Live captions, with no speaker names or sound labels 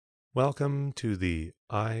Welcome to the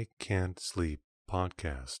I Can't Sleep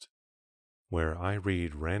podcast, where I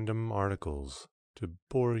read random articles to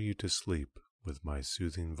bore you to sleep with my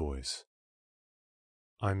soothing voice.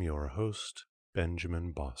 I'm your host,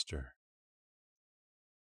 Benjamin Boster.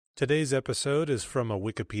 Today's episode is from a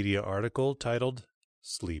Wikipedia article titled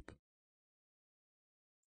Sleep.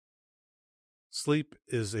 Sleep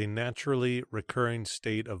is a naturally recurring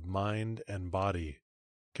state of mind and body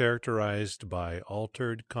characterized by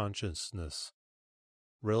altered consciousness,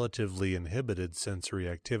 relatively inhibited sensory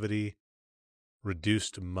activity,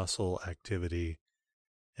 reduced muscle activity,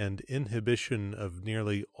 and inhibition of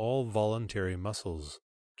nearly all voluntary muscles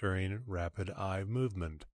during rapid eye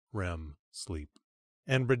movement, REM sleep,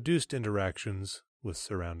 and reduced interactions with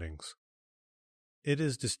surroundings. It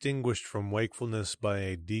is distinguished from wakefulness by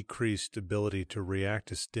a decreased ability to react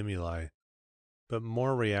to stimuli, but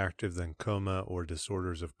more reactive than coma or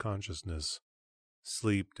disorders of consciousness,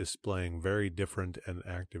 sleep displaying very different and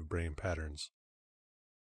active brain patterns.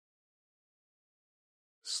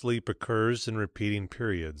 Sleep occurs in repeating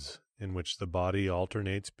periods in which the body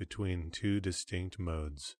alternates between two distinct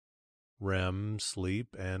modes, REM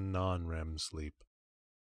sleep and non-REM sleep.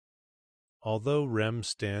 Although REM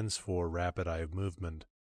stands for rapid eye movement,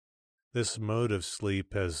 this mode of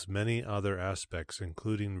sleep has many other aspects,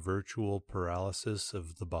 including virtual paralysis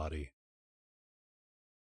of the body.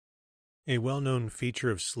 A well-known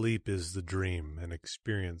feature of sleep is the dream, an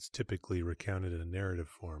experience typically recounted in narrative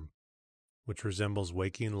form, which resembles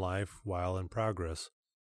waking life while in progress,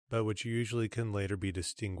 but which usually can later be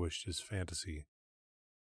distinguished as fantasy.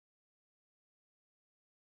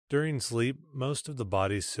 During sleep, most of the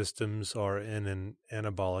body's systems are in an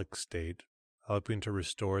anabolic state, helping to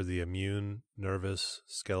restore the immune, nervous,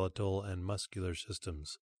 skeletal, and muscular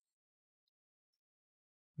systems.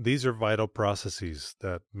 These are vital processes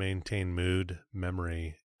that maintain mood,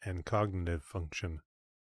 memory, and cognitive function,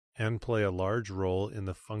 and play a large role in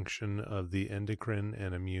the function of the endocrine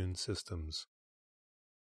and immune systems.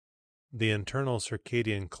 The internal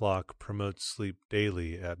circadian clock promotes sleep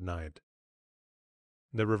daily at night.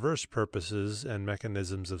 The reverse purposes and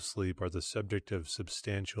mechanisms of sleep are the subject of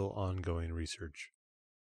substantial ongoing research.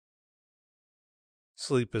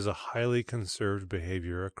 Sleep is a highly conserved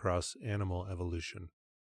behavior across animal evolution.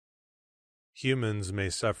 Humans may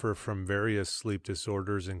suffer from various sleep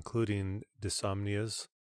disorders, including dysomnias,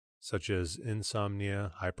 such as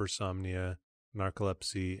insomnia, hypersomnia,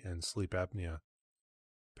 narcolepsy, and sleep apnea,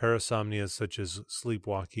 parasomnias such as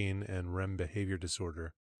sleepwalking and REM behavior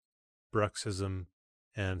disorder, bruxism,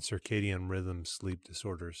 and circadian rhythm sleep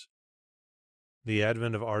disorders. The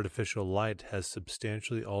advent of artificial light has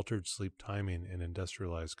substantially altered sleep timing in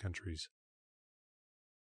industrialized countries.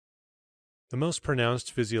 The most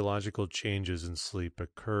pronounced physiological changes in sleep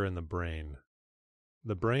occur in the brain.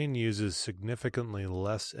 The brain uses significantly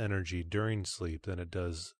less energy during sleep than it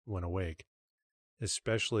does when awake,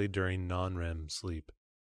 especially during non-REM sleep.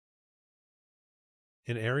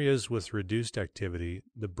 In areas with reduced activity,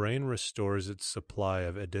 the brain restores its supply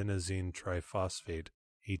of adenosine triphosphate,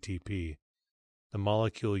 ATP, the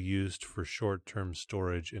molecule used for short-term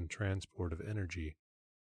storage and transport of energy.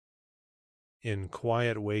 In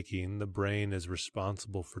quiet waking, the brain is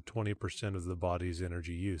responsible for 20% of the body's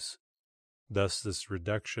energy use. Thus, this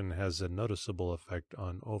reduction has a noticeable effect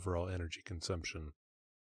on overall energy consumption.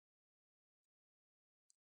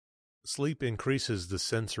 Sleep increases the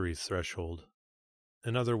sensory threshold.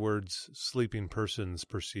 In other words, sleeping persons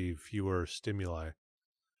perceive fewer stimuli,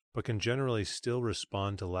 but can generally still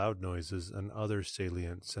respond to loud noises and other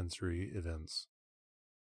salient sensory events.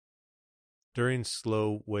 During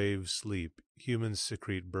slow-wave sleep, humans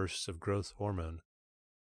secrete bursts of growth hormone.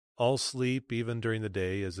 All sleep, even during the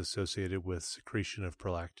day, is associated with secretion of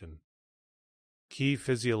prolactin. Key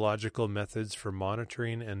physiological methods for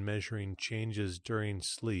monitoring and measuring changes during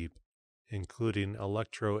sleep, including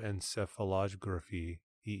electroencephalography,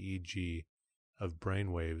 EEG, of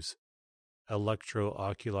brain waves,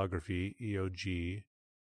 electrooculography, EOG,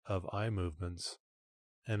 of eye movements,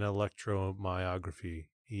 and electromyography,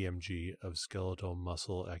 EMG, of skeletal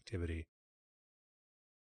muscle activity.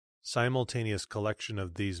 Simultaneous collection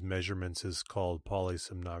of these measurements is called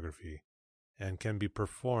polysomnography and can be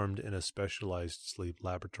performed in a specialized sleep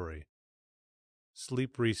laboratory.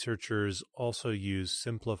 Sleep researchers also use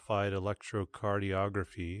simplified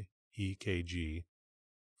electrocardiography, EKG,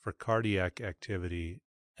 for cardiac activity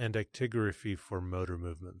and actigraphy for motor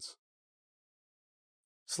movements.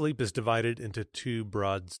 Sleep is divided into two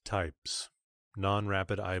broad types: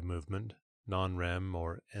 non-rapid eye movement, non-REM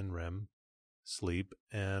or NREM sleep,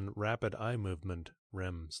 and rapid eye movement,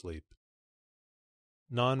 REM sleep.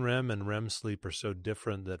 Non-REM and REM sleep are so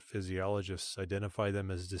different that physiologists identify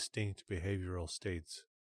them as distinct behavioral states.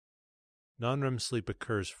 Non-REM sleep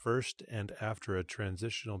occurs first and after a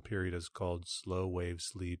transitional period is called slow wave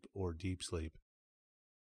sleep or deep sleep.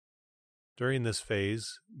 During this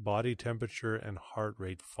phase, body temperature and heart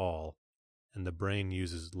rate fall, and the brain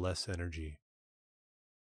uses less energy.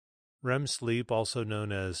 REM sleep, also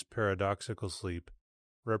known as paradoxical sleep,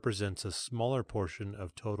 represents a smaller portion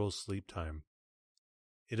of total sleep time.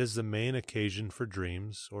 It is the main occasion for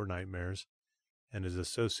dreams or nightmares and is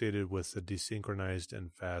associated with the desynchronized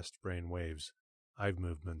and fast brain waves, eye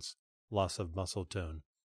movements, loss of muscle tone,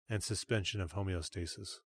 and suspension of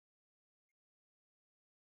homeostasis.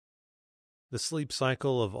 The sleep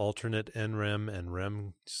cycle of alternate NREM and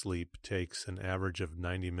REM sleep takes an average of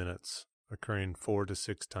 90 minutes, occurring 4 to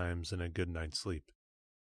 6 times in a good night's sleep.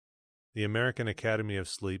 The American Academy of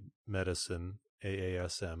Sleep Medicine,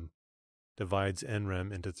 AASM, divides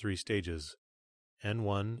NREM into 3 stages,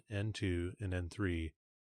 N1, N2, and N3,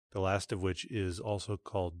 the last of which is also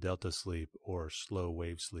called delta sleep or slow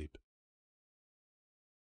wave sleep.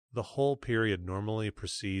 The whole period normally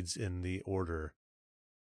proceeds in the order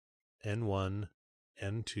N1,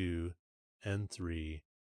 N2, N3,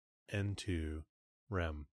 N2,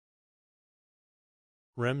 REM.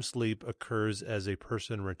 REM sleep occurs as a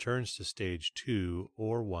person returns to stage 2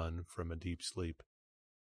 or 1 from a deep sleep.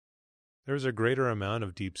 There is a greater amount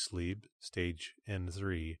of deep sleep, stage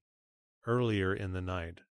N3, earlier in the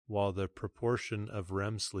night, while the proportion of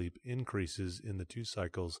REM sleep increases in the 2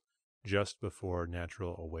 cycles just before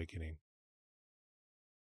natural awakening.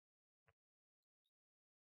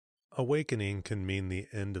 Awakening can mean the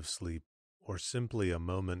end of sleep, or simply a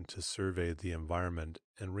moment to survey the environment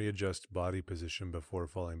and readjust body position before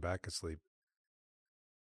falling back asleep.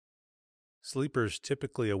 Sleepers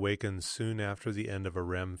typically awaken soon after the end of a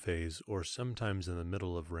REM phase or sometimes in the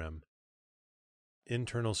middle of REM.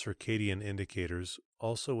 Internal circadian indicators,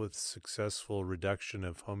 also with successful reduction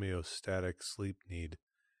of homeostatic sleep need,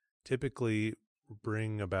 typically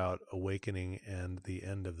bring about awakening and the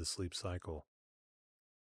end of the sleep cycle.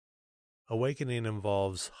 Awakening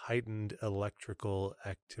involves heightened electrical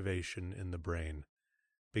activation in the brain,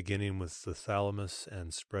 beginning with the thalamus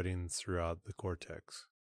and spreading throughout the cortex.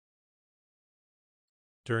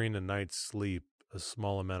 During a night's sleep, a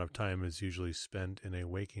small amount of time is usually spent in a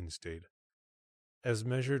waking state. As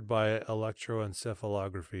measured by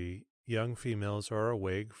electroencephalography, young females are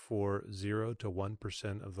awake for 0 to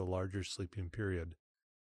 1% of the larger sleeping period.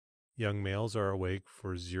 Young males are awake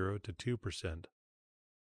for 0 to 2%.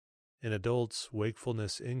 In adults,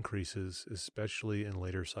 wakefulness increases, especially in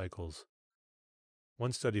later cycles.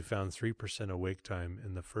 One study found 3% awake time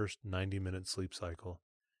in the first 90-minute sleep cycle,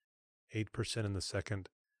 8% in the second,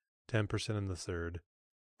 10% in the third,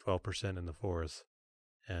 12% in the fourth,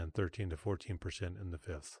 and 13 to 14% in the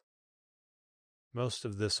fifth. Most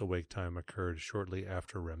of this awake time occurred shortly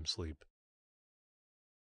after REM sleep.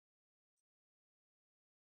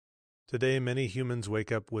 Today, many humans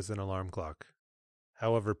wake up with an alarm clock.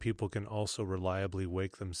 However, people can also reliably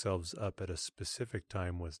wake themselves up at a specific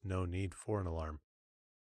time with no need for an alarm.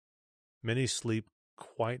 Many sleep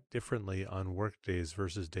quite differently on workdays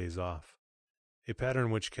versus days off, a pattern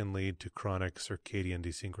which can lead to chronic circadian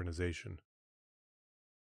desynchronization.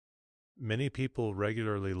 Many people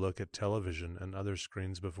regularly look at television and other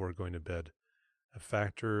screens before going to bed, a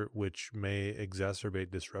factor which may exacerbate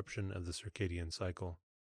disruption of the circadian cycle.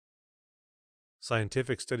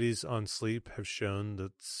 Scientific studies on sleep have shown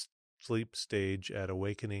that sleep stage at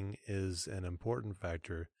awakening is an important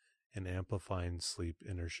factor in amplifying sleep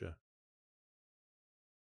inertia.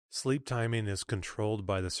 Sleep timing is controlled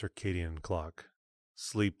by the circadian clock,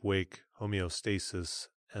 sleep-wake homeostasis,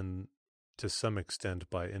 and to some extent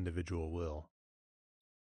by individual will.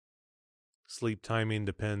 Sleep timing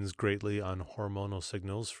depends greatly on hormonal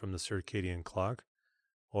signals from the circadian clock,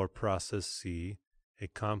 or process C, a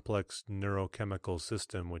complex neurochemical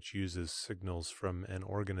system which uses signals from an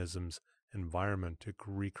organism's environment to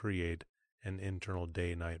recreate an internal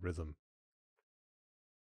day-night rhythm.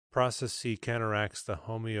 Process C counteracts the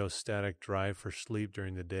homeostatic drive for sleep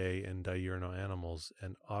during the day in diurnal animals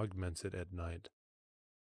and augments it at night.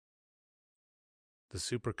 The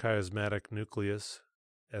suprachiasmatic nucleus,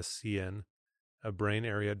 SCN, a brain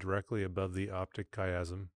area directly above the optic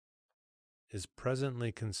chiasm, is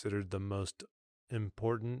presently considered the most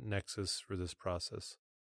important nexus for this process.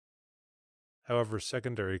 However,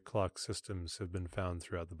 secondary clock systems have been found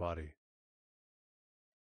throughout the body.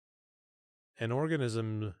 An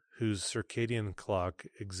organism whose circadian clock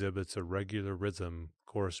exhibits a regular rhythm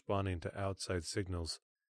corresponding to outside signals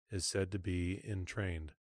is said to be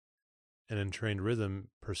entrained. An entrained rhythm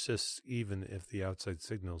persists even if the outside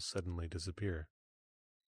signals suddenly disappear.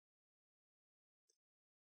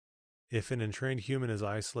 If an entrained human is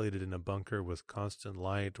isolated in a bunker with constant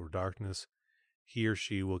light or darkness, he or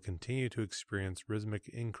she will continue to experience rhythmic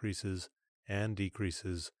increases and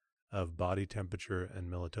decreases of body temperature and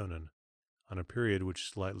melatonin on a period which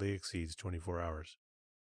slightly exceeds 24 hours.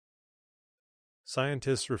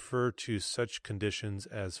 Scientists refer to such conditions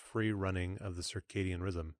as free running of the circadian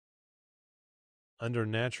rhythm. Under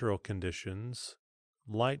natural conditions,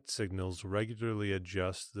 light signals regularly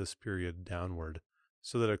adjust this period downward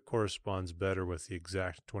so that it corresponds better with the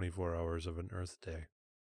exact 24 hours of an Earth day.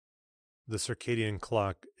 The circadian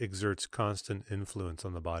clock exerts constant influence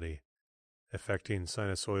on the body, affecting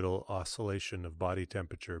sinusoidal oscillation of body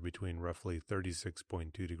temperature between roughly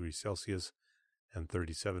 36.2 degrees Celsius and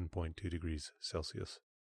 37.2 degrees Celsius.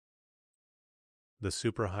 The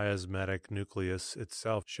suprachiasmatic nucleus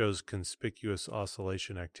itself shows conspicuous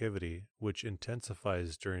oscillation activity, which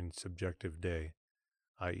intensifies during subjective day,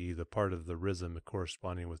 i.e., the part of the rhythm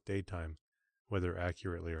corresponding with daytime, whether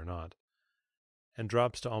accurately or not, and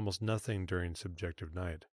drops to almost nothing during subjective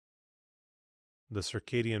night. The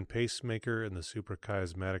circadian pacemaker in the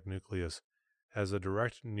suprachiasmatic nucleus has a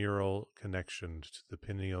direct neural connection to the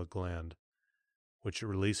pineal gland, which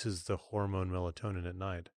releases the hormone melatonin at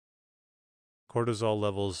night. Cortisol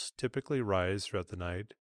levels typically rise throughout the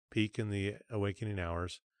night, peak in the awakening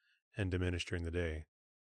hours, and diminish during the day.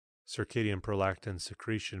 Circadian prolactin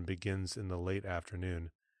secretion begins in the late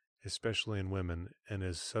afternoon, especially in women, and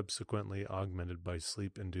is subsequently augmented by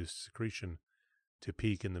sleep-induced secretion to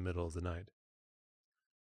peak in the middle of the night.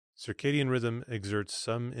 Circadian rhythm exerts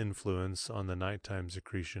some influence on the nighttime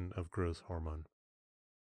secretion of growth hormone.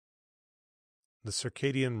 The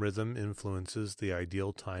circadian rhythm influences the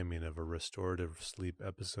ideal timing of a restorative sleep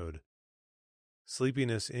episode.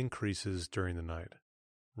 Sleepiness increases during the night.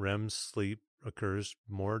 REM sleep occurs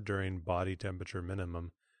more during body temperature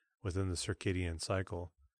minimum within the circadian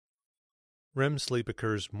cycle. REM sleep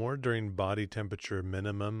occurs more during body temperature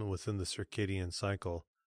minimum within the circadian cycle,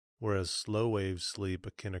 whereas slow-wave sleep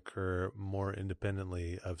can occur more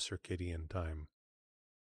independently of circadian time.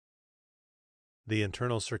 The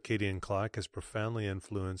internal circadian clock is profoundly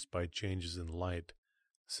influenced by changes in light,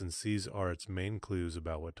 since these are its main clues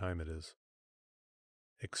about what time it is.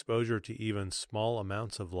 Exposure to even small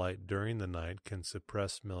amounts of light during the night can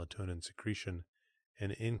suppress melatonin secretion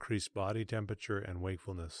and increase body temperature and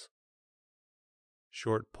wakefulness.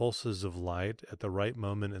 Short pulses of light at the right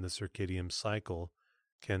moment in the circadian cycle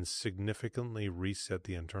can significantly reset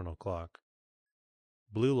the internal clock.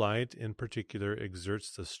 Blue light, in particular,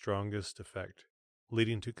 exerts the strongest effect,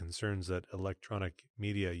 leading to concerns that electronic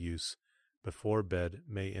media use before bed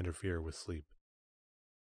may interfere with sleep.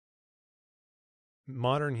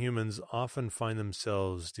 Modern humans often find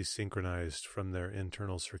themselves desynchronized from their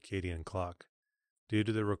internal circadian clock due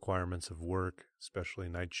to the requirements of work, especially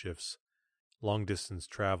night shifts, long-distance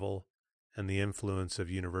travel, and the influence of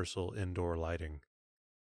universal indoor lighting.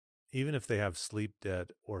 Even if they have sleep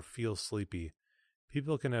debt or feel sleepy,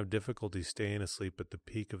 people can have difficulty staying asleep at the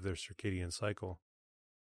peak of their circadian cycle.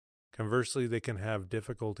 Conversely, they can have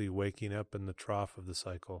difficulty waking up in the trough of the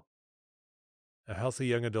cycle. A healthy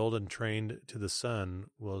young adult and trained to the sun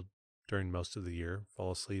will, during most of the year,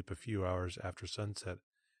 fall asleep a few hours after sunset,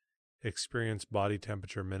 experience body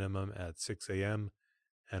temperature minimum at 6 a.m.,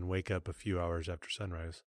 and wake up a few hours after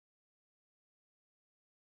sunrise.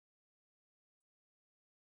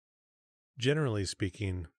 Generally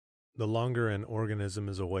speaking, the longer an organism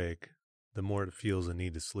is awake, the more it feels a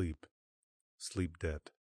need to sleep. Sleep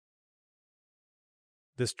debt.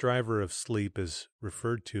 This driver of sleep is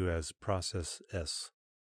referred to as process S.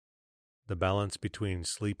 The balance between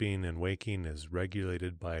sleeping and waking is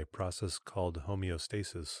regulated by a process called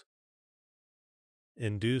homeostasis.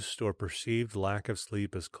 Induced or perceived lack of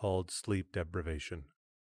sleep is called sleep deprivation.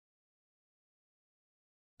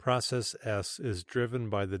 Process S is driven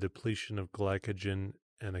by the depletion of glycogen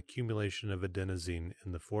and accumulation of adenosine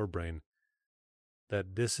in the forebrain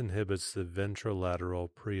that disinhibits the ventrolateral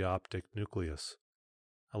preoptic nucleus,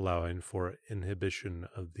 allowing for inhibition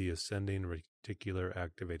of the ascending reticular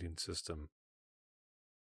activating system.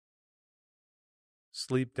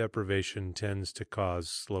 Sleep deprivation tends to cause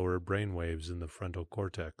slower brain waves in the frontal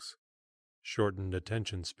cortex, shortened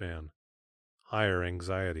attention span, higher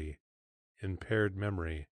anxiety, impaired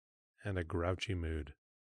memory, and a grouchy mood.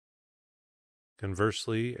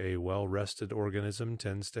 Conversely, a well-rested organism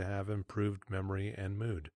tends to have improved memory and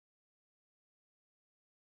mood.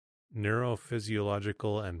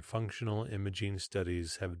 Neurophysiological and functional imaging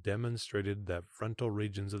studies have demonstrated that frontal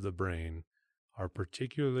regions of the brain are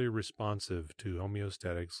particularly responsive to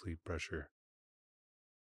homeostatic sleep pressure.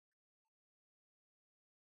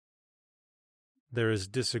 There is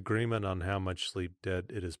disagreement on how much sleep debt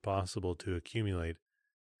it is possible to accumulate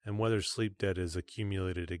and whether sleep debt is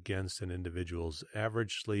accumulated against an individual's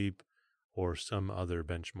average sleep or some other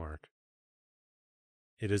benchmark.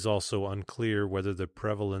 It is also unclear whether the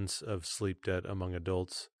prevalence of sleep debt among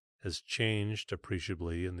adults has changed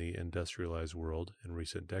appreciably in the industrialized world in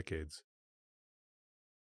recent decades.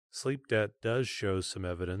 Sleep debt does show some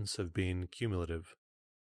evidence of being cumulative.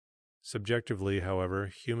 Subjectively, however,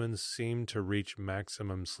 humans seem to reach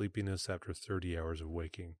maximum sleepiness after 30 hours of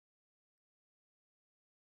waking.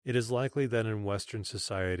 It is likely that in Western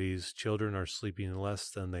societies, children are sleeping less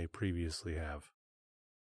than they previously have.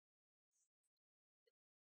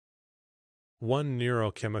 One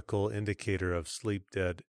neurochemical indicator of sleep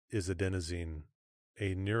debt is adenosine,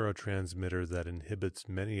 a neurotransmitter that inhibits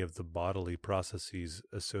many of the bodily processes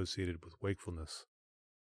associated with wakefulness.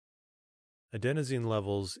 Adenosine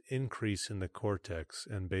levels increase in the cortex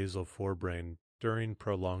and basal forebrain during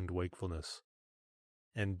prolonged wakefulness,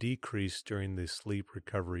 and decrease during the sleep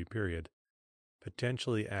recovery period,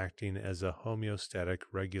 potentially acting as a homeostatic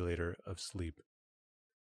regulator of sleep.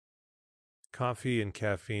 Coffee and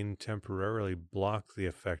caffeine temporarily block the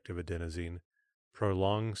effect of adenosine,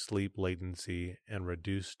 prolong sleep latency, and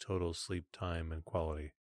reduce total sleep time and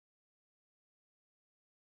quality.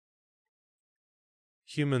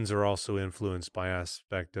 Humans are also influenced by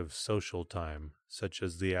aspects of social time, such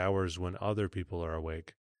as the hours when other people are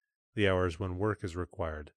awake, the hours when work is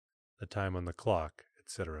required, the time on the clock,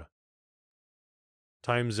 etc.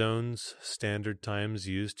 Time zones, standard times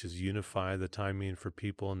used to unify the timing for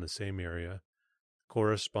people in the same area,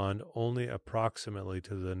 correspond only approximately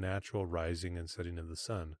to the natural rising and setting of the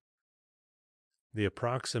sun. The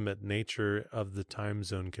approximate nature of the time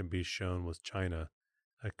zone can be shown with China,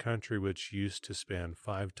 a country which used to span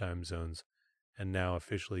 5 time zones and now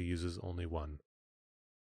officially uses only one.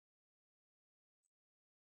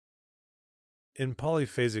 In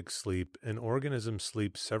polyphasic sleep, an organism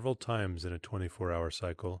sleeps several times in a 24-hour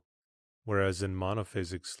cycle, whereas in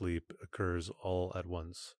monophasic sleep occurs all at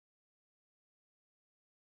once.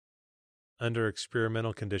 Under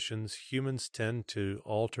experimental conditions, humans tend to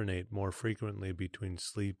alternate more frequently between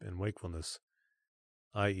sleep and wakefulness,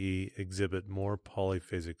 i.e., exhibit more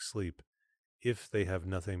polyphasic sleep, if they have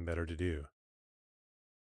nothing better to do.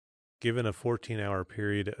 Given a 14-hour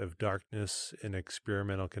period of darkness in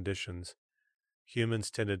experimental conditions, humans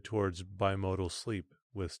tended towards bimodal sleep,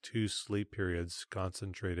 with 2 sleep periods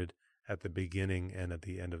concentrated at the beginning and at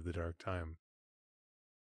the end of the dark time.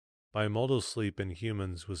 Bimodal sleep in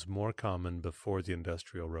humans was more common before the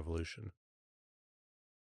Industrial Revolution.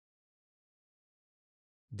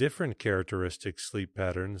 Different characteristic sleep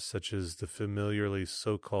patterns, such as the familiarly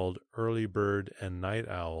so-called early bird and night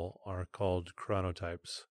owl, are called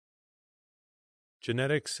chronotypes.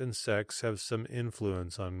 Genetics and sex have some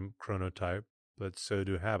influence on chronotype, but so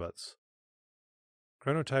do habits.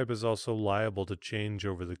 Chronotype is also liable to change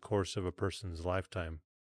over the course of a person's lifetime.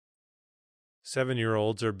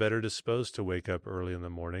 7-year-olds are better disposed to wake up early in the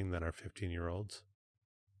morning than our 15-year-olds.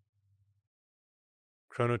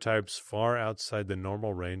 Chronotypes far outside the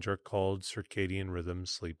normal range are called circadian rhythm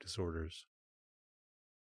sleep disorders.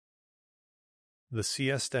 The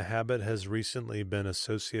siesta habit has recently been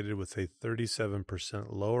associated with a 37%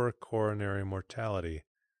 lower coronary mortality,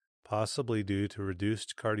 possibly due to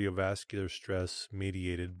reduced cardiovascular stress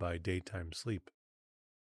mediated by daytime sleep.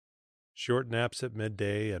 Short naps at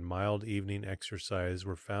midday and mild evening exercise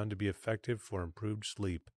were found to be effective for improved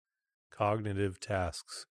sleep, cognitive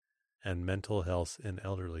tasks, and mental health in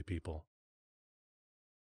elderly people.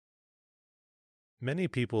 Many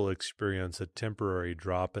people experience a temporary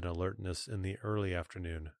drop in alertness in the early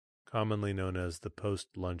afternoon, commonly known as the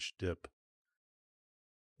post-lunch dip.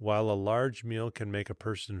 While a large meal can make a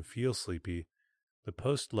person feel sleepy, the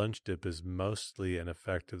post-lunch dip is mostly an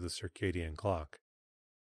effect of the circadian clock.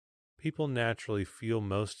 People naturally feel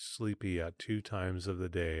most sleepy at 2 times of the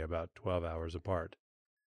day about 12 hours apart.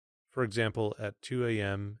 For example, at 2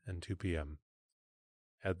 a.m. and 2 p.m.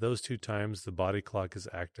 At those 2 times, the body clock is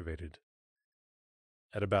activated.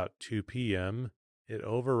 At about 2 p.m., it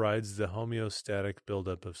overrides the homeostatic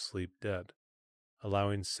buildup of sleep debt,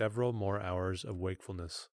 allowing several more hours of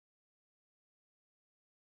wakefulness.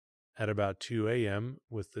 At about 2 a.m.,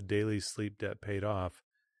 with the daily sleep debt paid off,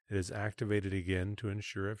 it is activated again to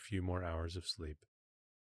ensure a few more hours of sleep.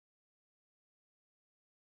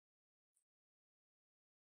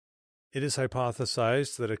 It is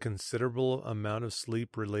hypothesized that a considerable amount of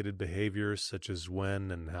sleep-related behaviors, such as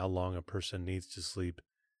when and how long a person needs to sleep,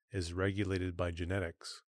 is regulated by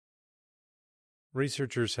genetics.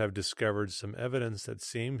 Researchers have discovered some evidence that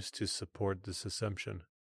seems to support this assumption.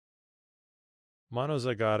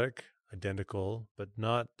 Monozygotic, identical, but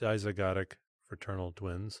not dizygotic fraternal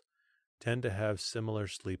twins tend to have similar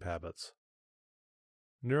sleep habits.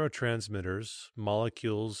 Neurotransmitters,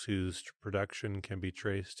 molecules whose production can be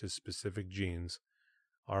traced to specific genes,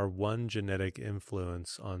 are one genetic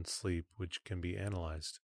influence on sleep which can be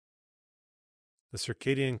analyzed. The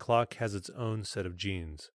circadian clock has its own set of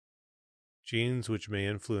genes. Genes which may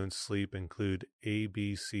influence sleep include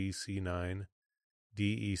ABCC9,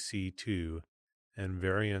 DEC2, and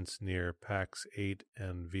variants near PAX8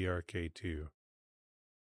 and VRK2.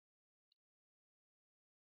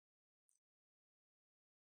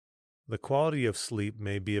 The quality of sleep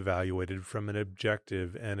may be evaluated from an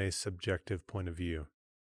objective and a subjective point of view.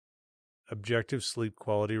 Objective sleep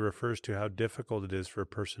quality refers to how difficult it is for a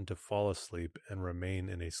person to fall asleep and remain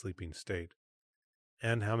in a sleeping state,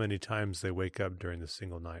 and how many times they wake up during the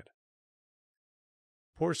single night.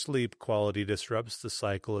 Poor sleep quality disrupts the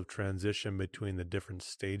cycle of transition between the different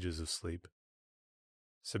stages of sleep.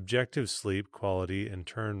 Subjective sleep quality in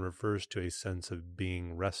turn refers to a sense of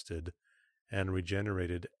being rested and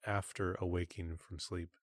regenerated after awaking from sleep.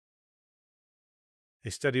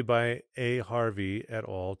 A study by A. Harvey et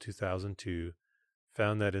al. 2002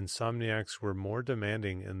 found that insomniacs were more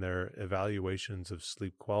demanding in their evaluations of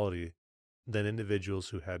sleep quality than individuals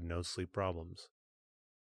who had no sleep problems.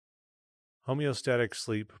 Homeostatic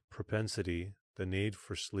sleep propensity, the need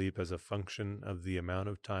for sleep as a function of the amount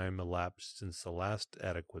of time elapsed since the last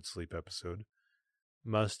adequate sleep episode,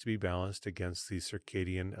 must be balanced against the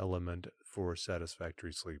circadian element for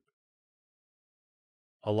satisfactory sleep.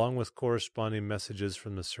 Along with corresponding messages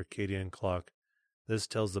from the circadian clock, this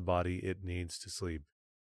tells the body it needs to sleep.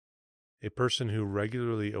 A person who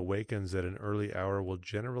regularly awakens at an early hour will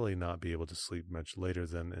generally not be able to sleep much later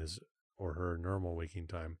than his or her normal waking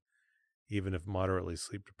time, even if moderately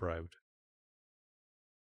sleep deprived.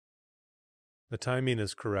 The timing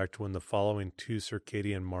is correct when the following two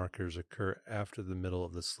circadian markers occur after the middle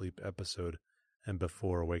of the sleep episode and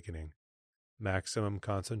before awakening: maximum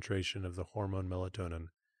concentration of the hormone melatonin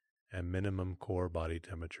and minimum core body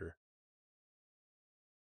temperature.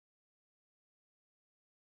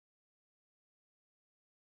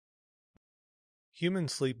 Human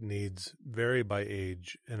sleep needs vary by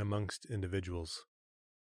age and amongst individuals.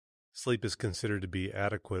 Sleep is considered to be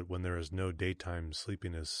adequate when there is no daytime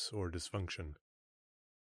sleepiness or dysfunction.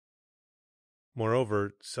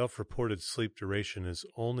 Moreover, self-reported sleep duration is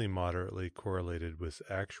only moderately correlated with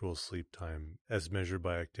actual sleep time as measured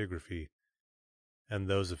by actigraphy, and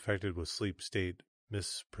those affected with sleep state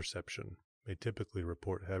misperception may typically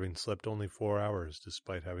report having slept only 4 hours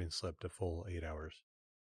despite having slept a full 8 hours.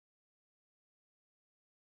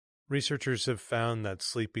 Researchers have found that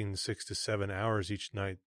sleeping 6 to 7 hours each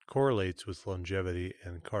night correlates with longevity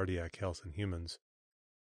and cardiac health in humans,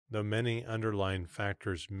 though many underlying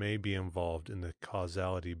factors may be involved in the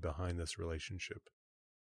causality behind this relationship.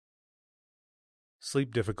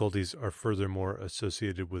 Sleep difficulties are furthermore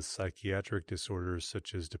associated with psychiatric disorders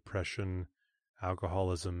such as depression,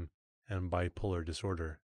 alcoholism, and bipolar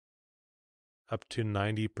disorder. Up to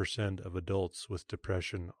 90% of adults with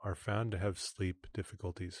depression are found to have sleep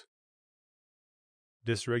difficulties.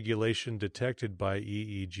 Dysregulation detected by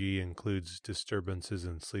EEG includes disturbances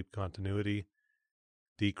in sleep continuity,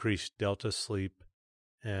 decreased delta sleep,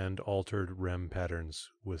 and altered REM patterns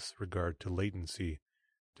with regard to latency,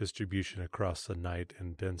 distribution across the night,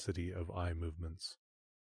 and density of eye movements.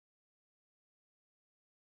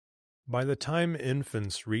 By the time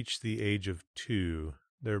infants reach the age of 2,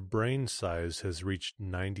 their brain size has reached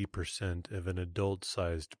 90% of an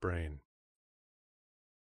adult-sized brain.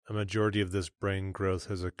 A majority of this brain growth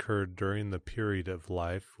has occurred during the period of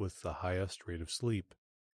life with the highest rate of sleep.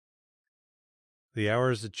 The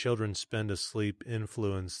hours that children spend asleep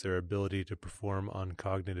influence their ability to perform on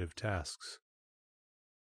cognitive tasks.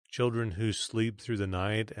 Children who sleep through the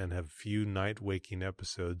night and have few night-waking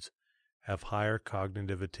episodes have higher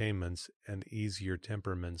cognitive attainments and easier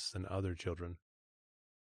temperaments than other children.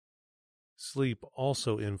 Sleep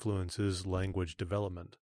also influences language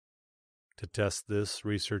development. To test this,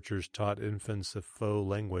 researchers taught infants a faux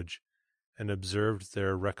language and observed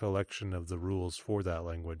their recollection of the rules for that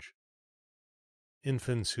language.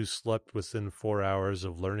 Infants who slept within 4 hours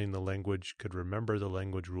of learning the language could remember the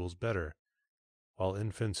language rules better, while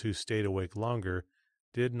infants who stayed awake longer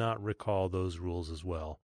did not recall those rules as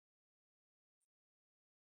well.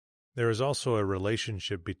 There is also a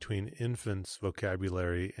relationship between infants'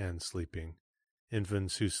 vocabulary and sleeping.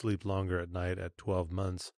 Infants who sleep longer at night at 12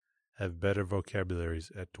 months have better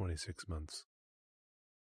vocabularies at 26 months.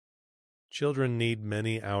 Children need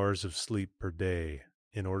many hours of sleep per day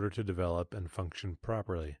in order to develop and function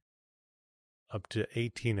properly, up to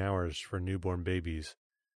 18 hours for newborn babies,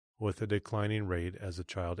 with a declining rate as the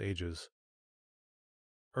child ages.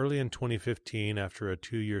 Early in 2015, after a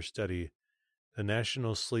 2-year study, the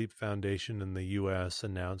National Sleep Foundation in the U.S.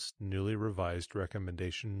 announced newly revised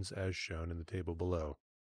recommendations as shown in the table below.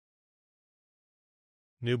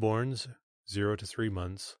 Newborns, 0 to 3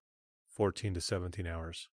 months, 14 to 17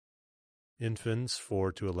 hours. Infants,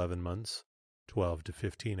 4 to 11 months, 12 to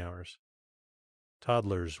 15 hours.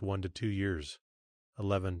 Toddlers, 1 to 2 years,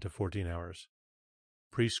 11 to 14 hours.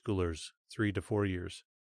 Preschoolers, 3 to 4 years,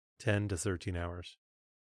 10 to 13 hours.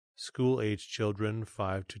 School-age children,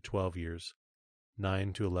 5 to 12 years,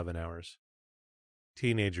 9 to 11 hours.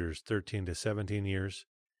 Teenagers, 13 to 17 years,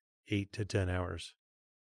 8 to 10 hours.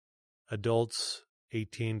 Adults,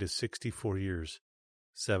 18 to 64 years,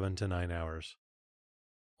 7 to 9 hours.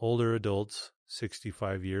 Older adults,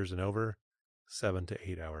 65 years and over, 7 to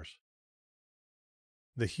 8 hours.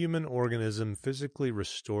 The human organism physically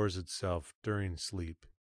restores itself during sleep,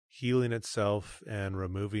 healing itself and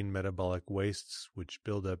removing metabolic wastes which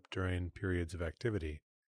build up during periods of activity.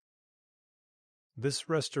 This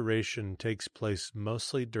restoration takes place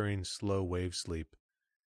mostly during slow wave sleep,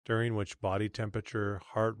 during which body temperature,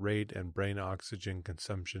 heart rate, and brain oxygen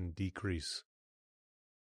consumption decrease.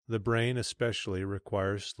 The brain especially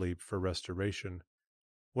requires sleep for restoration,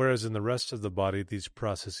 whereas in the rest of the body these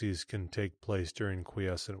processes can take place during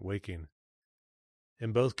quiescent waking.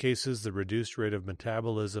 In both cases, the reduced rate of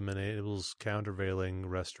metabolism enables countervailing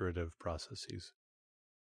restorative processes.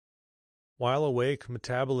 While awake,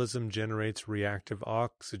 metabolism generates reactive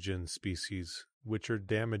oxygen species, which are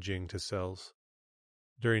damaging to cells.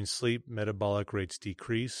 During sleep, metabolic rates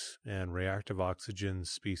decrease, and reactive oxygen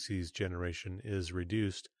species generation is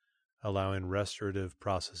reduced, allowing restorative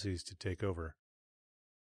processes to take over.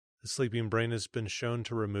 The sleeping brain has been shown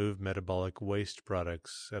to remove metabolic waste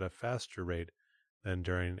products at a faster rate than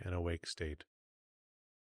during an awake state.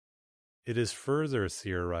 It is further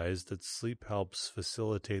theorized that sleep helps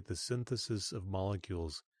facilitate the synthesis of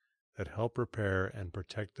molecules that help repair and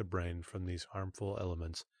protect the brain from these harmful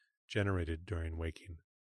elements generated during waking.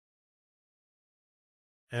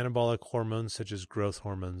 Anabolic hormones such as growth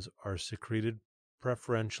hormones are secreted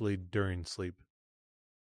preferentially during sleep.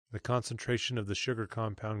 The concentration of the sugar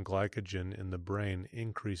compound glycogen in the brain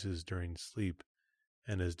increases during sleep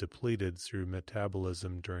and is depleted through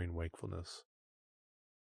metabolism during wakefulness.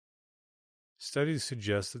 Studies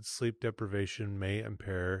suggest that sleep deprivation may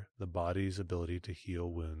impair the body's ability to heal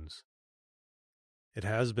wounds. It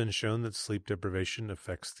has been shown that sleep deprivation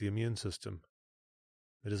affects the immune system.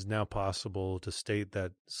 It is now possible to state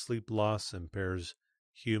that sleep loss impairs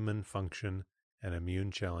human function and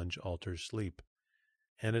immune challenge alters sleep,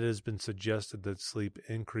 and it has been suggested that sleep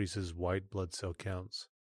increases white blood cell counts.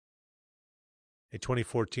 A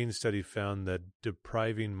 2014 study found that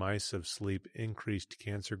depriving mice of sleep increased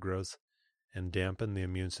cancer growth and dampened the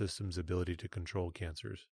immune system's ability to control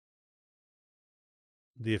cancers.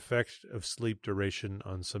 The effect of sleep duration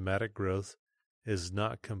on somatic growth is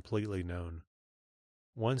not completely known.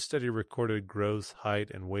 One study recorded growth,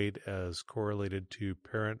 height, and weight as correlated to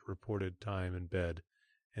parent-reported time in bed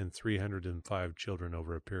in 305 children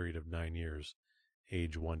over a period of 9 years,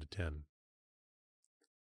 age 1 to 10.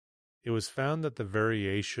 It was found that the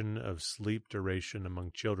variation of sleep duration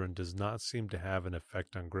among children does not seem to have an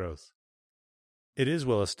effect on growth. It is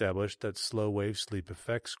well established that slow-wave sleep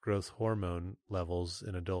affects growth hormone levels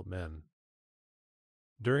in adult men.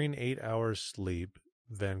 During 8 hours sleep,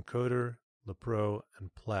 Van Coter, Lepro,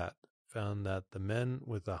 and Platt found that the men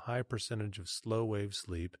with a high percentage of slow-wave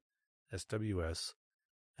sleep, SWS,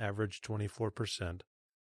 average 24%,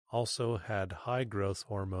 also had high growth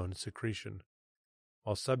hormone secretion,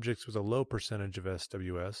 while subjects with a low percentage of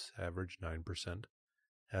SWS, average 9%,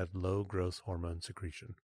 had low growth hormone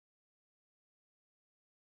secretion.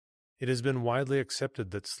 It has been widely accepted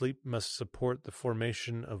that sleep must support the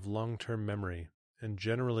formation of long-term memory and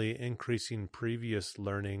generally increasing previous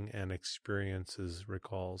learning and experiences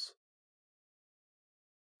recalls.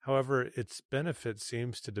 However, its benefit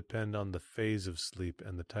seems to depend on the phase of sleep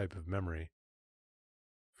and the type of memory.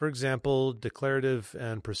 For example, declarative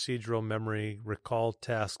and procedural memory recall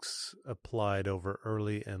tasks applied over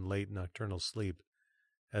early and late nocturnal sleep,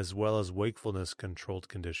 as well as wakefulness-controlled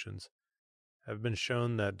conditions, have been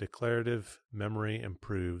shown that declarative memory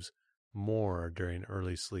improves more during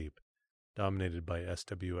early sleep, dominated by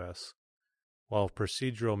SWS, while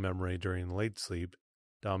procedural memory during late sleep,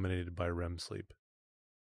 dominated by REM sleep.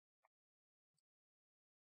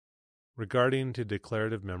 Regarding to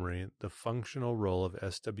declarative memory, the functional role of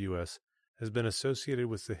SWS has been associated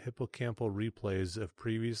with the hippocampal replays of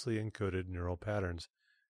previously encoded neural patterns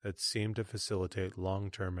that seem to facilitate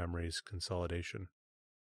long-term memory's consolidation.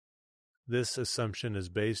 This assumption is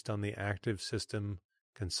based on the active system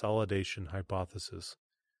consolidation hypothesis,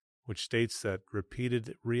 which states that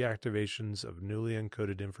repeated reactivations of newly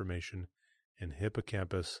encoded information in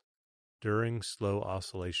hippocampus during slow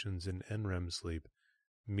oscillations in NREM sleep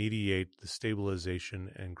mediate the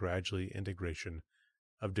stabilization and gradually integration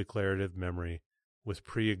of declarative memory with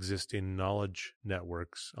pre-existing knowledge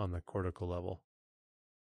networks on the cortical level.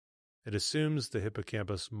 It assumes the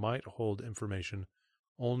hippocampus might hold information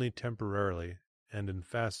only temporarily and in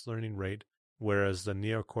fast learning rate, whereas the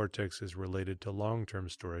neocortex is related to long-term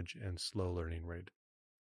storage and slow learning rate.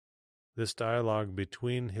 This dialogue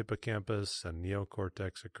between hippocampus and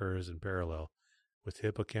neocortex occurs in parallel with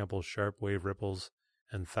hippocampal sharp wave ripples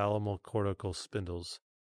and thalamocortical spindles,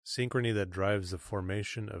 synchrony that drives the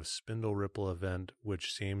formation of spindle ripple event,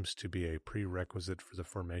 which seems to be a prerequisite for the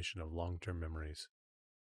formation of long-term memories.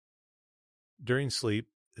 During sleep,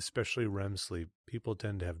 especially REM sleep, people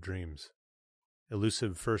tend to have dreams,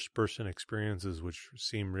 elusive first-person experiences which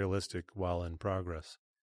seem realistic while in progress,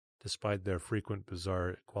 despite their frequent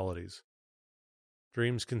bizarre qualities.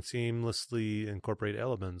 Dreams can seamlessly incorporate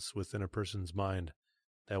elements within a person's mind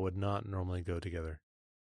that would not normally go together.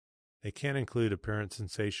 They can include apparent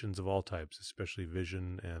sensations of all types, especially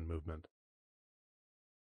vision and movement.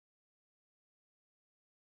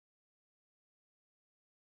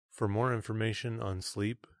 For more information on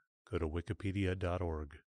sleep, go to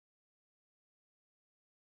wikipedia.org.